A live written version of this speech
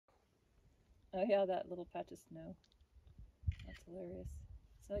Oh yeah, that little patch of snow. That's hilarious.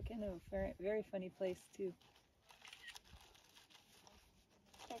 It's like in a very, very funny place too.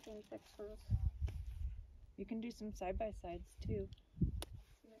 Taking pictures. You can do some side-by-sides too. I'm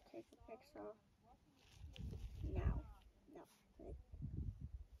gonna take a picture now. No. Wait.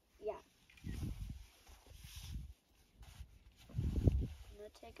 Yeah. I'm gonna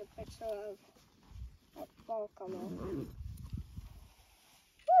take a picture of that fall color. Woo!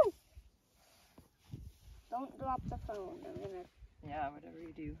 Don't drop the phone. Yeah, whatever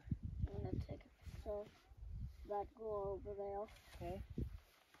you do. I'm gonna take a picture of that girl over there. Okay.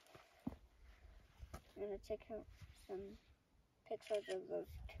 I'm gonna take some pictures of those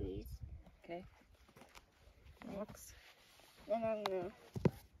trees. Okay. Rocks. Then I'm gonna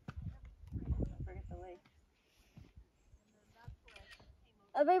Don't forget the lake.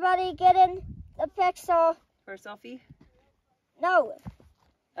 everybody get in the picture. For a selfie? No,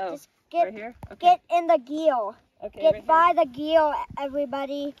 Oh, just get right here? Okay. get in the gear. Okay, Get right by the gear,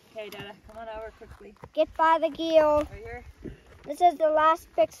 everybody. here. Okay, Dada, come on over quickly. Get by the gear. Right here? This is the last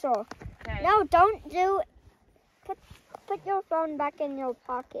picture. Okay. No, don't do. Put your phone back in your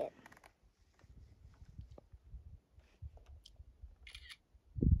pocket.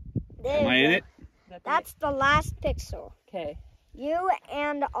 There Am I you in go. it? That's the last picture. Okay, You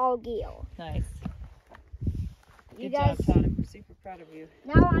and all gear. nice. You Good guys. job, Todd. I'm super proud of you.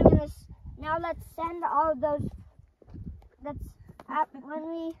 Now let's send all of those.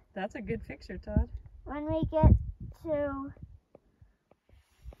 When That's a good picture, Todd. we get to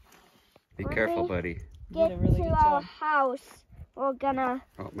Be When careful, we- buddy. You get did a really to good our job. house, we're gonna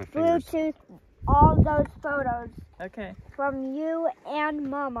Oh, my fingers. Bluetooth all those photos Okay. from you and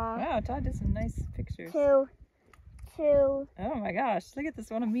Mama Wow, Todd did some nice pictures. to Oh my gosh, look at this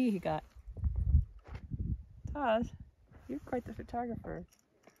one of me he got. Todd, you're quite the photographer.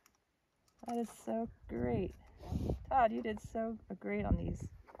 That is so great. Todd, you did so great on these.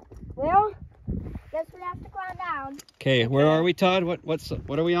 well, guess we have to climb down. Okay, where are we, Todd?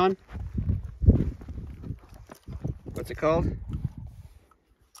 What are we on? What's it called?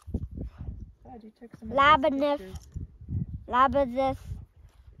 Todd, you took some of Labyrinth. those pictures. Labyrinth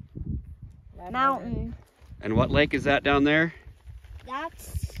Mountain. And what lake is that down there?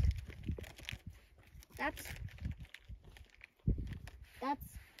 That's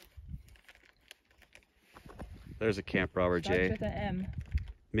There's a camp, Robert Starts J. with an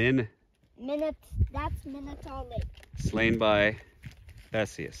M. that's Minotaur Lake. Slain by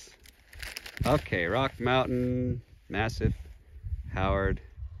Theseus. Okay, Rock Mountain, Massive, Howard,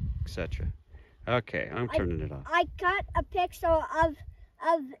 etc. Okay, I'm turning it off. I got a picture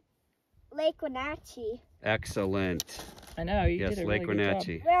of Lake Wenatchee. Excellent. I know, you Yes, did a Lake really good job.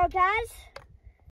 Wenatchee. Well, guys,